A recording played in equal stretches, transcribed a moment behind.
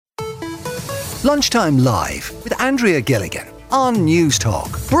Lunchtime Live with Andrea Gilligan on News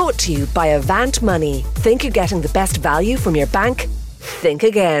Talk. Brought to you by Avant Money. Think you're getting the best value from your bank? Think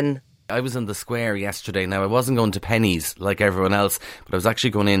again. I was in the square yesterday. Now, I wasn't going to Penneys like everyone else, but I was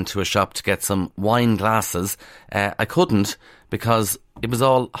actually going into a shop to get some wine glasses. I couldn't because it was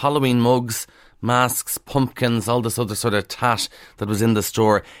all Halloween mugs, masks, pumpkins, all this other sort of tat that was in the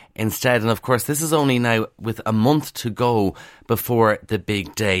store instead. And of course, this is only now with a month to go before the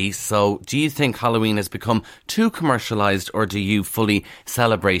big day. So do you think Halloween has become too commercialised, or do you fully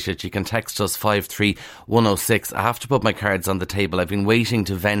celebrate it? You can text us 53106. I have to put my cards on the table. I've been waiting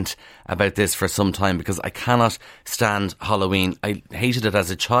to vent about this for some time because I cannot stand Halloween. I hated it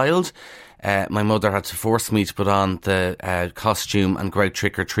as a child. My mother had to force me to put on the costume and go out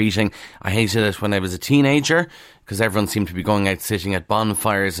trick-or-treating. I hated it when I was a teenager because everyone seemed to be going out sitting at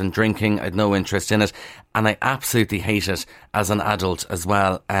bonfires and drinking. I had no interest in it. And I absolutely hate it as an adult as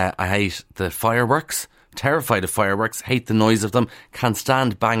well. I hate the fireworks, terrified of fireworks, hate the noise of them, can't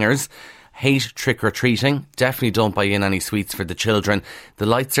stand bangers. Hate trick-or-treating. Definitely don't buy in any sweets for the children. The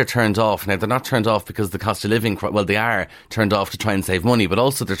lights are turned off. Now, they're not turned off because the cost of living... Well, they are turned off to try and save money, but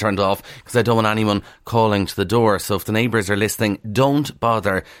also they're turned off because I don't want anyone calling to the door. So if the neighbours are listening, don't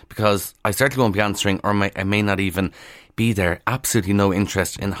bother, because I certainly won't be answering, or I may not even be there. Absolutely no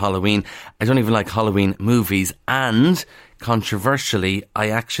interest in Halloween. I don't even like Halloween movies, and controversially, I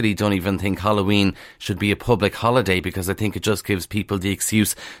actually don't even think Halloween should be a public holiday, because I think it just gives people the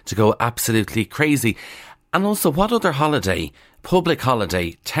excuse to go absolutely crazy. And also, what other holiday, public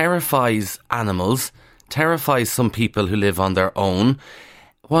holiday, terrifies animals, terrifies some people who live on their own?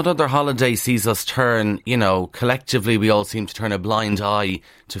 What other holiday sees us turn, collectively we all seem to turn a blind eye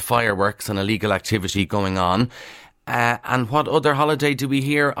to fireworks and illegal activity going on? And what other holiday do we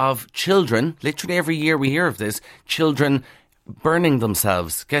hear of children? Literally every year we hear of this. Children burning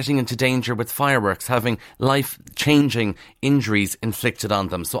themselves, getting into danger with fireworks, having life-changing injuries inflicted on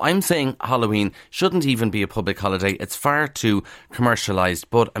them. So I'm saying Halloween shouldn't even be a public holiday. It's far too commercialised,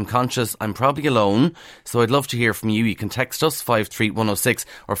 but I'm conscious I'm probably alone. So I'd love to hear from you. You can text us 53106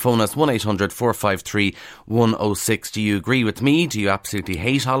 or phone us 1800 453 106. Do you agree with me? Do you absolutely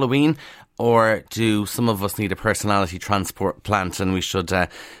hate Halloween? Or do some of us need a personality transport plant and we should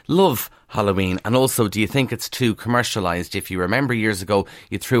love Halloween? And also, do you think it's too commercialised? If you remember years ago,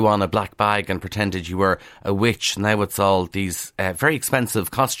 you threw on a black bag and pretended you were a witch. Now it's all these very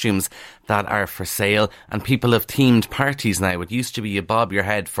expensive costumes that are for sale, and people have themed parties now. It used to be you bob your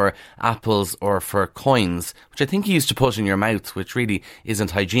head for apples or for coins, which I think you used to put in your mouth, which really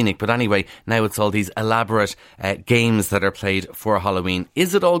isn't hygienic. But anyway, now it's all these elaborate games that are played for Halloween.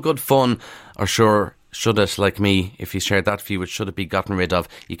 Is it all good fun? Or sure, should it, like me, if you shared that view, should it be gotten rid of?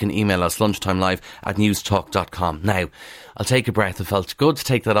 You can email us lunchtimelive@newstalk.com. Now, I'll take a breath. It felt good to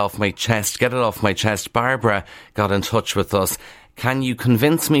take that off my chest, get it off my chest. Barbara got in touch with us. Can you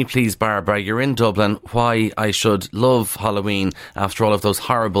convince me, please, Barbara, you're in Dublin, why I should love Halloween after all of those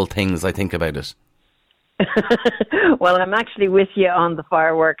horrible things I think about it? Well, I'm actually with you on the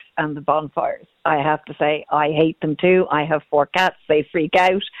fireworks and the bonfires. I have to say, I hate them too. I have 4 cats. They freak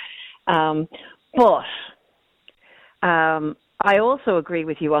out. But I also agree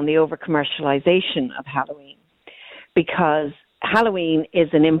with you on the over-commercialisation of Halloween, because Halloween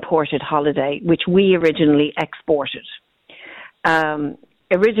is an imported holiday, which we originally exported.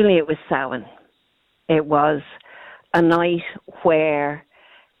 Originally it was Samhain. It was a night where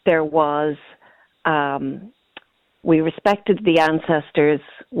there was, we respected the ancestors,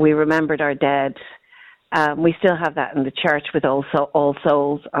 we remembered our dead. We still have that in the church with All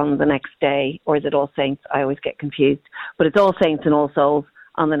Souls on the next day, or is it All Saints? I always get confused. But it's All Saints and All Souls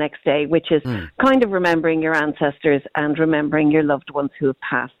on the next day, which is kind of remembering your ancestors and remembering your loved ones who have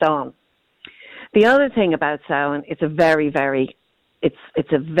passed on. The other thing about Samhain, it's a very, very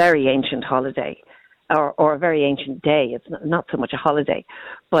ancient holiday, or a very ancient day. It's not so much a holiday,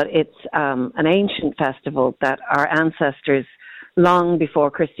 but it's an ancient festival that our ancestors, long before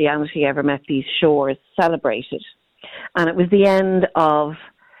Christianity ever met these shores, celebrated. And it was the end of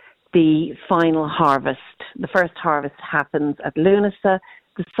the final harvest. The first harvest happens at Lunasa.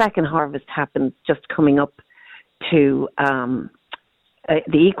 The second harvest happens just coming up to the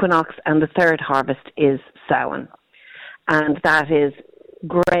equinox. And the third harvest is Samhain. And that is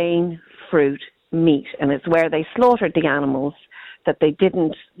grain, fruit, meat. And it's where they slaughtered the animals that they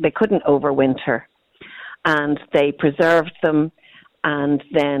couldn't overwinter. And they preserved them, and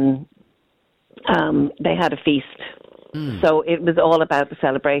then they had a feast. So it was all about the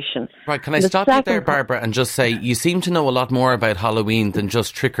celebration. Right, can I stop you there, Barbara, and just say, you seem to know a lot more about Halloween than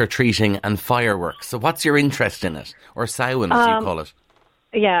just trick-or-treating and fireworks. So what's your interest in it? Or Samhain, as you call it?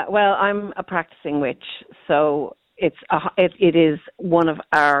 Yeah, well, I'm a practicing witch, so it is one of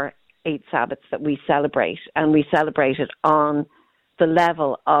our 8 Sabbats that we celebrate, and we celebrate it on the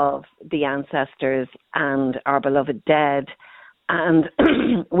level of the ancestors and our beloved dead, and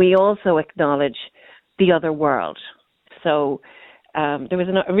we also acknowledge the other world. So there was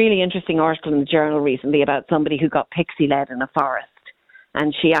a really interesting article in the journal recently about somebody who got pixie-led in a forest,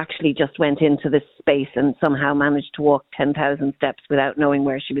 and she actually just went into this space and somehow managed to walk 10,000 steps without knowing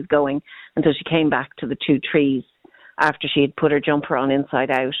where she was going until she came back to the 2 trees after she had put her jumper on inside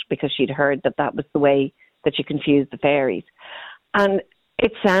out because she'd heard that that was the way that you confused the fairies. And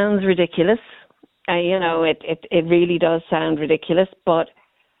it sounds ridiculous. It really does sound ridiculous, but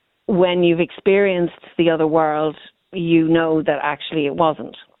when you've experienced the other world, you know that actually it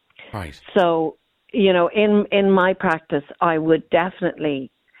wasn't. Right. So, in my practice, I would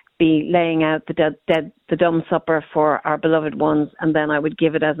definitely be laying out the dumb supper for our beloved ones, and then I would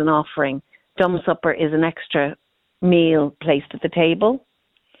give it as an offering. Dumb supper is an extra meal placed at the table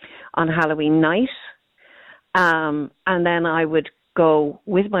on Halloween night. And then I would go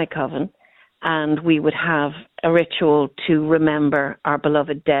with my coven, and we would have a ritual to remember our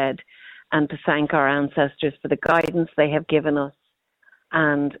beloved dead and to thank our ancestors for the guidance they have given us.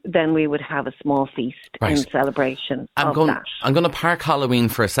 And then we would have a small feast in celebration of that. I'm going to park Halloween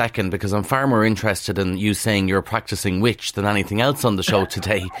for a second because I'm far more interested in you saying you're a practicing witch than anything else on the show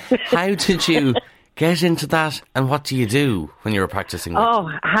today. How did you get into that, and what do you do when you're a practicing witch? Oh,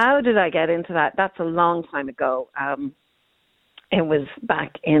 how did I get into that? That's a long time ago. It was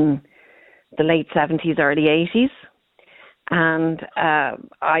back in the late 70s, early 80s. And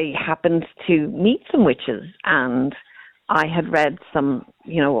I happened to meet some witches, and I had read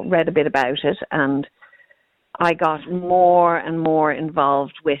a bit about it, and I got more and more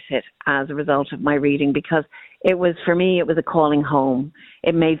involved with it as a result of my reading, because for me, it was a calling home.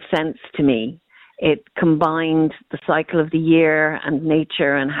 It made sense to me. It combined the cycle of the year and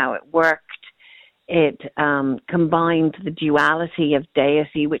nature and how it worked. It combined the duality of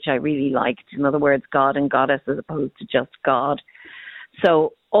deity, which I really liked. In other words, God and goddess as opposed to just God.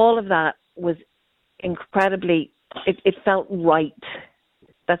 So all of that was incredibly, it felt right.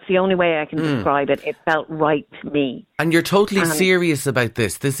 That's the only way I can describe it. It felt right to me. And you're totally serious about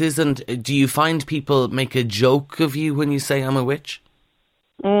this. This isn't, do you find people make a joke of you when you say I'm a witch?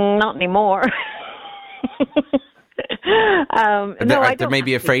 Not anymore. They're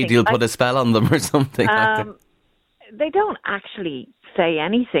maybe afraid you'll put a spell on them or something like that. They don't actually say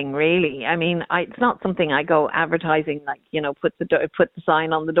anything, really. I mean, it's not something I go advertising, like, put the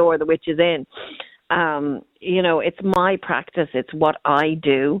sign on the door, the witch is in. It's my practice. It's what I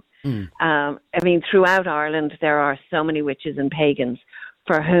do. I mean, throughout Ireland, there are so many witches and pagans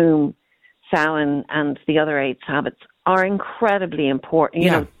for whom Samhain and the other 8 Sabbats are incredibly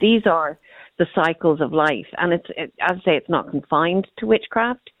important. These are the cycles of life. And as I say, it's not confined to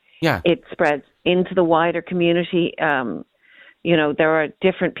witchcraft. Yeah. It spreads into the wider community. There are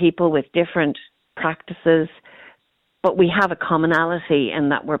different people with different practices, but we have a commonality in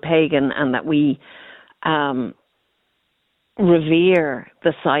that we're pagan and that we revere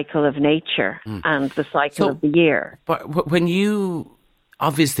the cycle of nature and the cycle of the year. But when you...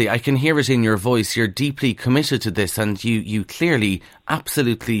 Obviously, I can hear it in your voice. You're deeply committed to this, and you clearly,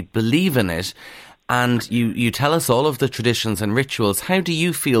 absolutely believe in it. And you tell us all of the traditions and rituals. How do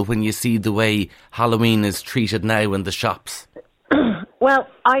you feel when you see the way Halloween is treated now in the shops? Well,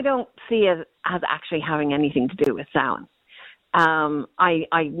 I don't see it as actually having anything to do with Samhain.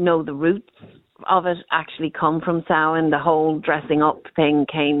 I know the roots of it actually come from Samhain. The whole dressing up thing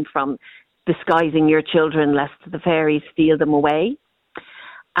came from disguising your children lest the fairies steal them away.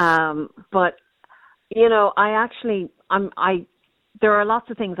 But there are lots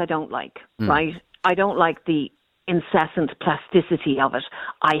of things I don't like, right? I don't like the incessant plasticity of it.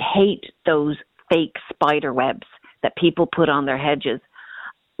 I hate those fake spider webs that people put on their hedges.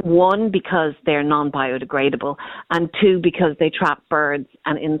 1, because they're non-biodegradable, and 2, because they trap birds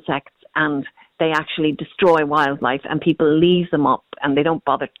and insects and they actually destroy wildlife, and people leave them up and they don't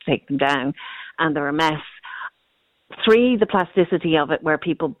bother to take them down, and they're a mess. 3, the plasticity of it, where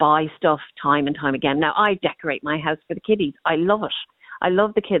people buy stuff time and time again. Now, I decorate my house for the kiddies. I love it. I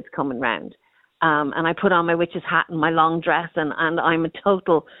love the kids coming round. And I put on my witch's hat and my long dress, and I'm a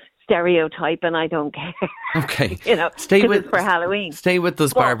total stereotype, and I don't care. Okay. Stay with for Halloween. Stay with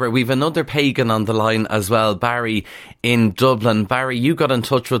us, Barbara. We've another pagan on the line as well, Barry in Dublin. Barry, you got in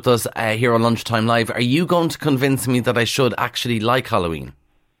touch with us here on Lunchtime Live. Are you going to convince me that I should actually like Halloween?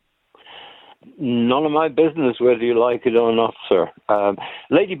 none of my business whether you like it or not, sir.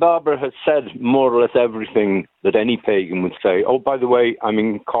 Lady Barbara has said more or less everything that any pagan would say. Oh, by the way, I'm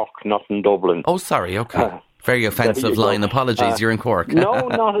in Cork, not in Dublin. Oh, sorry, okay. Very offensive line. Apologies, you're in Cork. No,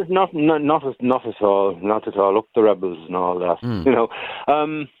 not at all. Not at all. Up the rebels and all that. You know,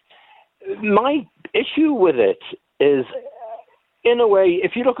 my issue with it is, in a way,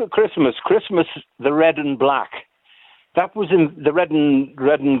 if you look at Christmas, the red and black, that was in the red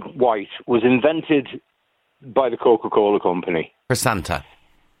and white was invented by the Coca-Cola Company for Santa.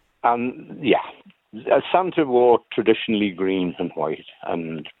 And Santa wore traditionally green and white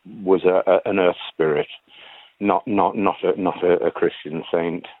and was an earth spirit, not a Christian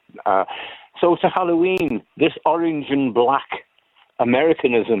saint. So to Halloween, this orange and black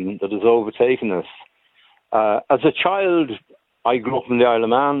Americanism that has overtaken us. As a child, I grew up in the Isle of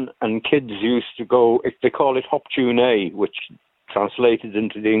Man, and kids used to go, they call it Hop Tune A, which translated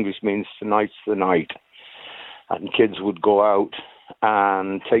into the English means tonight's the night. And kids would go out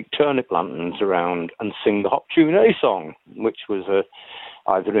and take turnip lanterns around and sing the Hop Tune A song, which was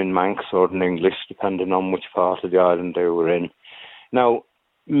either in Manx or in English, depending on which part of the island they were in. Now,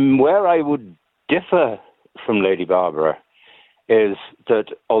 where I would differ from Lady Barbara is that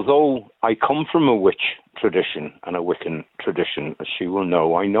although I come from a witch tradition and a Wiccan tradition, as she will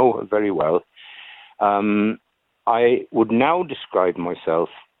know, I know her very well, I would now describe myself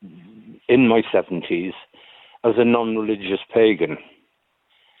in my 70s as a non-religious pagan,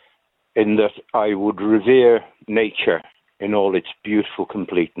 in that I would revere nature in all its beautiful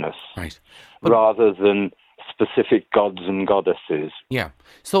completeness, right, rather than specific gods and goddesses. Yeah.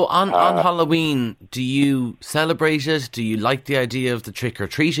 So on Halloween, do you celebrate it? Do you like the idea of the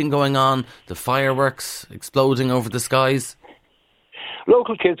trick-or-treating going on, the fireworks exploding over the skies?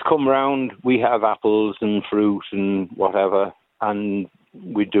 Local kids come round, we have apples and fruit and whatever, and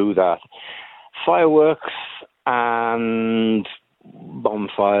we do that. Fireworks and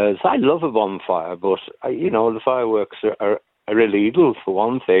bonfires. I love a bonfire, but, the fireworks are illegal, for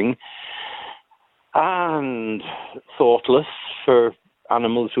one thing, and thoughtless for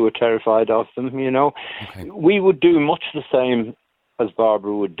animals who are terrified of them, Okay. We would do much the same as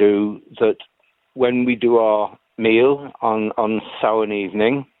Barbara would do, that when we do our meal on Samhain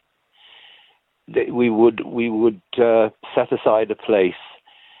evening, we would set aside a place.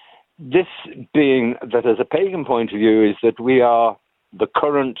 This being that, as a pagan point of view, is that we are the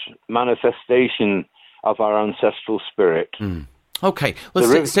current manifestation of our ancestral spirit. Okay,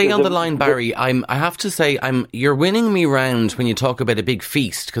 well, stay on the line, Barry. I have to say, you're winning me round when you talk about a big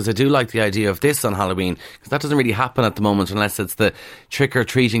feast, because I do like the idea of this on Halloween, because that doesn't really happen at the moment unless it's the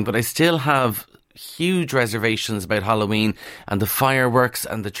trick-or-treating, but I still have huge reservations about Halloween and the fireworks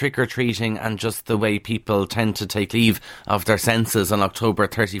and the trick-or-treating and just the way people tend to take leave of their senses on October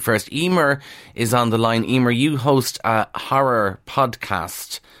 31st. Emer is on the line. Emer, you host a horror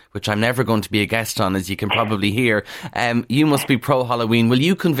podcast, which I'm never going to be a guest on, as you can probably hear. You must be pro-Halloween. Will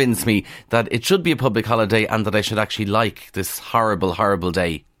you convince me that it should be a public holiday and that I should actually like this horrible, horrible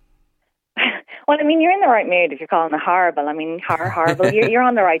day? Well, you're in the right mood if you're calling it horrible. Horrible. You're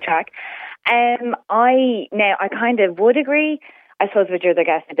on the right track. I kind of would agree, I suppose, with your other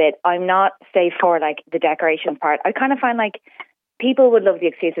guest a bit. I'm not safe for the decoration part. I kind of find people would love the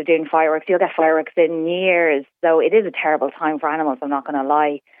excuse of doing fireworks. You'll get fireworks in years, so it is a terrible time for animals, I'm not going to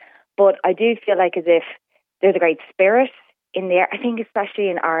lie. But I do feel as if there's a great spirit in there. I think especially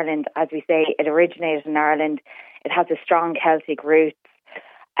in Ireland, as we say, it originated in Ireland. It has a strong Celtic roots.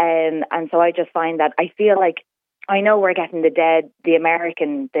 And so I just find that I feel I know we're getting the dead, the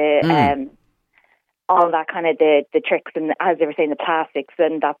American, all that kind of the tricks and, as they were saying, the plastics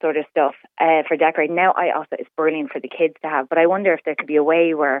and that sort of stuff for decorating. Now, it's brilliant for the kids to have, but I wonder if there could be a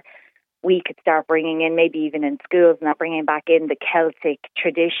way where we could start bringing in, maybe even in schools, not bringing back in the Celtic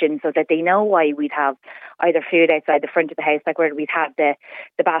tradition, so that they know why we'd have either food outside the front of the house, where we'd have the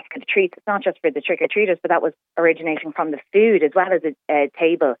basket of treats. It's not just for the trick-or-treaters, but that was originating from the food, as well as a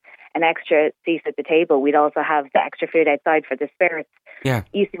table, an extra seat at the table. We'd also have the extra food outside for the spirits. Yeah.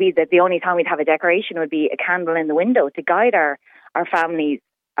 It used to be that the only time we'd have a decoration would be a candle in the window to guide our family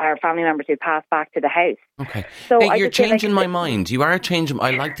members who pass back to the house. Okay. So hey, you're changing my mind. You are changing.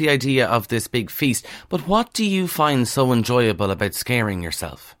 I like the idea of this big feast. But what do you find so enjoyable about scaring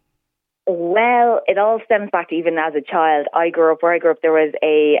yourself? Well, it all stems back to even as a child. Where I grew up, there was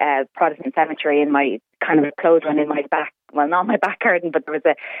a Protestant cemetery in my kind of a closed one in my back, well, not my back garden, but there was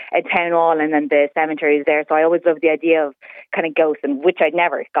a town hall and then the cemetery is there. So I always loved the idea of kind of ghosts, and which I'd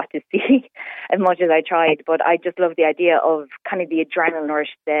never got to see as much as I tried. But I just love the idea of kind of the adrenaline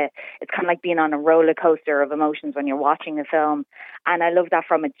rush. It's kind of like being on a roller coaster of emotions when you're watching a film. And I loved that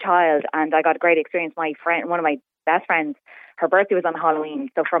from a child. And I got a great experience. One of my best friends, her birthday was on Halloween.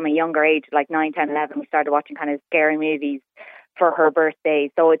 So from a younger age, like 9, 10, 11, we started watching kind of scary movies for her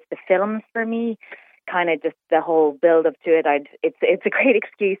birthday. So it's the films for me, kind of just the whole build up to it. It's a great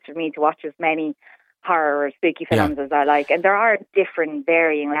excuse for me to watch as many horror or spooky films as I like. And there are different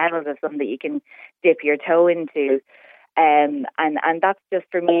varying levels of them that you can dip your toe into. And that's just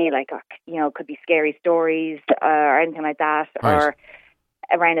for me, like, you know, it could be scary stories or anything like that, right. Or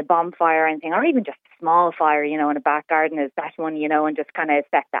around a bonfire or anything, or even just a small fire, you know, in a back garden is that one, you know, and just kind of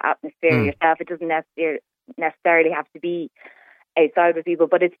set the atmosphere yourself. It doesn't necessarily have to be outside with people,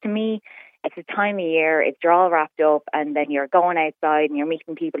 but to me, it's a time of year, you're all wrapped up and then you're going outside and you're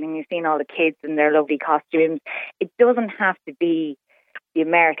meeting people and you're seeing all the kids in their lovely costumes. It doesn't have to be the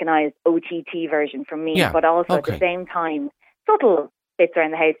Americanized OTT version for me, but also at the same time, subtle bits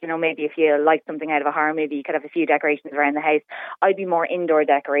around the house. You know, maybe if you like something out of a horror movie, you could have a few decorations around the house. I'd be more indoor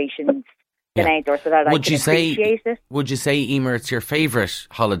decorations than outdoor, so that I can appreciate it. Would you say, Emer, it's your favourite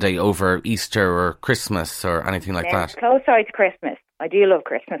holiday over Easter or Christmas or anything like that? Close side to Christmas. I do love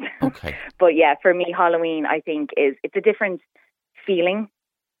Christmas. Okay. But yeah, for me, Halloween, I think it's a different feeling.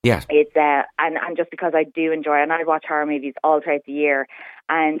 Yeah. It's and just because I do enjoy it, and I watch horror movies all throughout the year.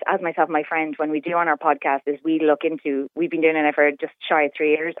 And as myself and my friend, when we do on our podcast, we've been doing it for just shy of 3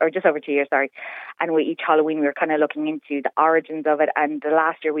 years, or just over 2 years, sorry. And each Halloween we were kind of looking into the origins of it. And the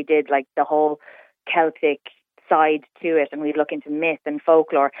last year we did like the whole Celtic side to it, and we'd look into myth and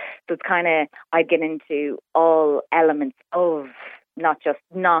folklore. So it's kind of, I'd get into all elements of not just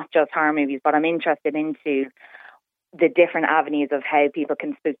horror movies, but I'm interested into the different avenues of how people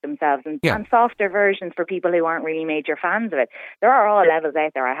can spook themselves and softer versions for people who aren't really major fans of it. There are all levels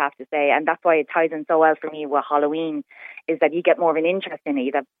out there, I have to say, and that's why it ties in so well for me with Halloween, is that you get more of an interest in it,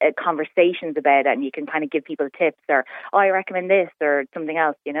 you have conversations about it, and you can kind of give people tips or, I recommend this or something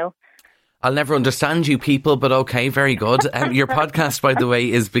else, you know. I'll never understand you people, but okay, very good. Your podcast, by the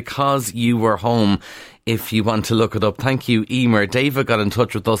way, is Because You Were Home, if you want to look it up. Thank you, Emer. David got in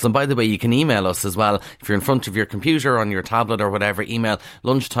touch with us. And by the way, you can email us as well. If you're in front of your computer, on your tablet or whatever, email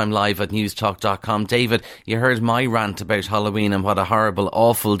lunchtimelive@newstalk.com. David, you heard my rant about Halloween and what a horrible,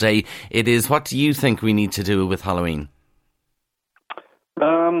 awful day it is. What do you think we need to do with Halloween?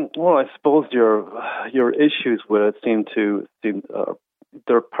 Well, I suppose your issues with it seem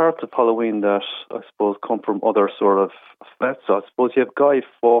there are parts of Halloween that I suppose come from other sort of fests. So I suppose you have Guy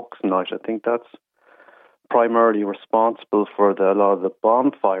Fawkes Night. I think that's primarily responsible for a lot of the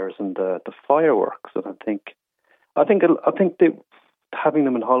bonfires and the fireworks. And I think having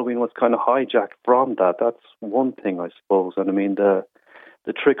them in Halloween was kind of hijacked from that. That's one thing, I suppose. And I mean the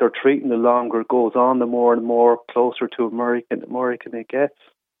trick or treating, the longer it goes on, the more and more closer to American it gets.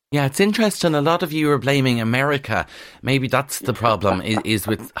 Yeah, it's interesting. A lot of you are blaming America. Maybe that's the problem is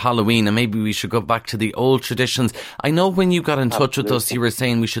with Halloween, and maybe we should go back to the old traditions. I know when you got in touch with us, you were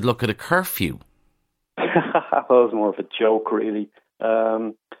saying we should look at a curfew. That was more of a joke, really.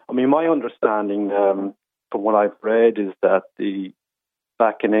 I mean, my understanding from what I've read is that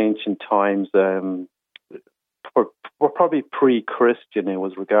back in ancient times, were probably pre-Christian. It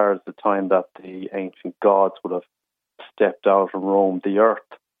was regarded as the time that the ancient gods would have stepped out and roamed the earth.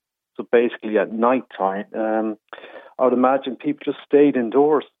 So basically at night time, I would imagine people just stayed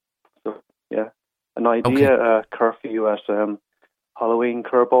indoors. So yeah, an idea, curfew at Halloween,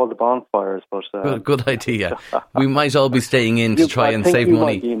 curb all the bonfires. But good idea. We might all be staying in to try and save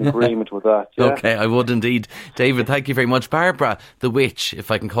money. Might be in agreement with that. Yeah? Okay, I would indeed. David, thank you very much. Barbara, the witch, if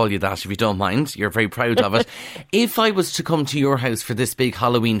I can call you that, if you don't mind. You're very proud of it. If I was to come to your house for this big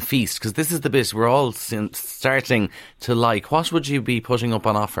Halloween feast, because this is the bit we're all starting to like, what would you be putting up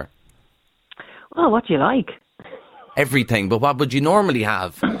on offer? Well, what do you like? Everything, but what would you normally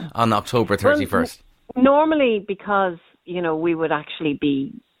have on October 31st? Well, normally, because, you know, we would actually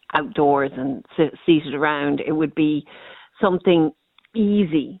be outdoors and seated around, it would be something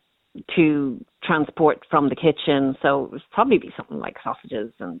easy to transport from the kitchen. So it would probably be something like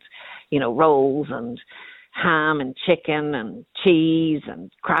sausages and, you know, rolls and ham and chicken and cheese and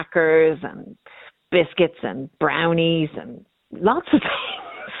crackers and biscuits and brownies and lots of things.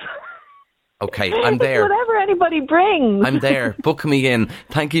 Okay, I'm there. Whatever anybody brings. I'm there. Book me in.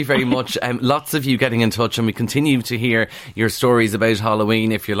 Thank you very much. Lots of you getting in touch, and we continue to hear your stories about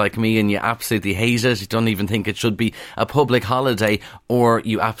Halloween. If you're like me and you absolutely hate it, you don't even think it should be a public holiday, or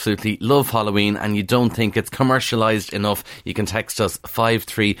you absolutely love Halloween and you don't think it's commercialised enough, you can text us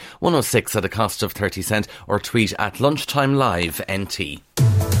 53106 at a cost of 30 cents or tweet at Lunchtime Live NT.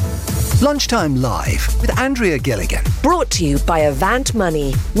 Lunchtime Live with Andrea Gilligan. Brought to you by Avant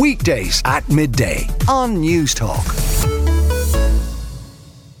Money. Weekdays at midday on News Talk.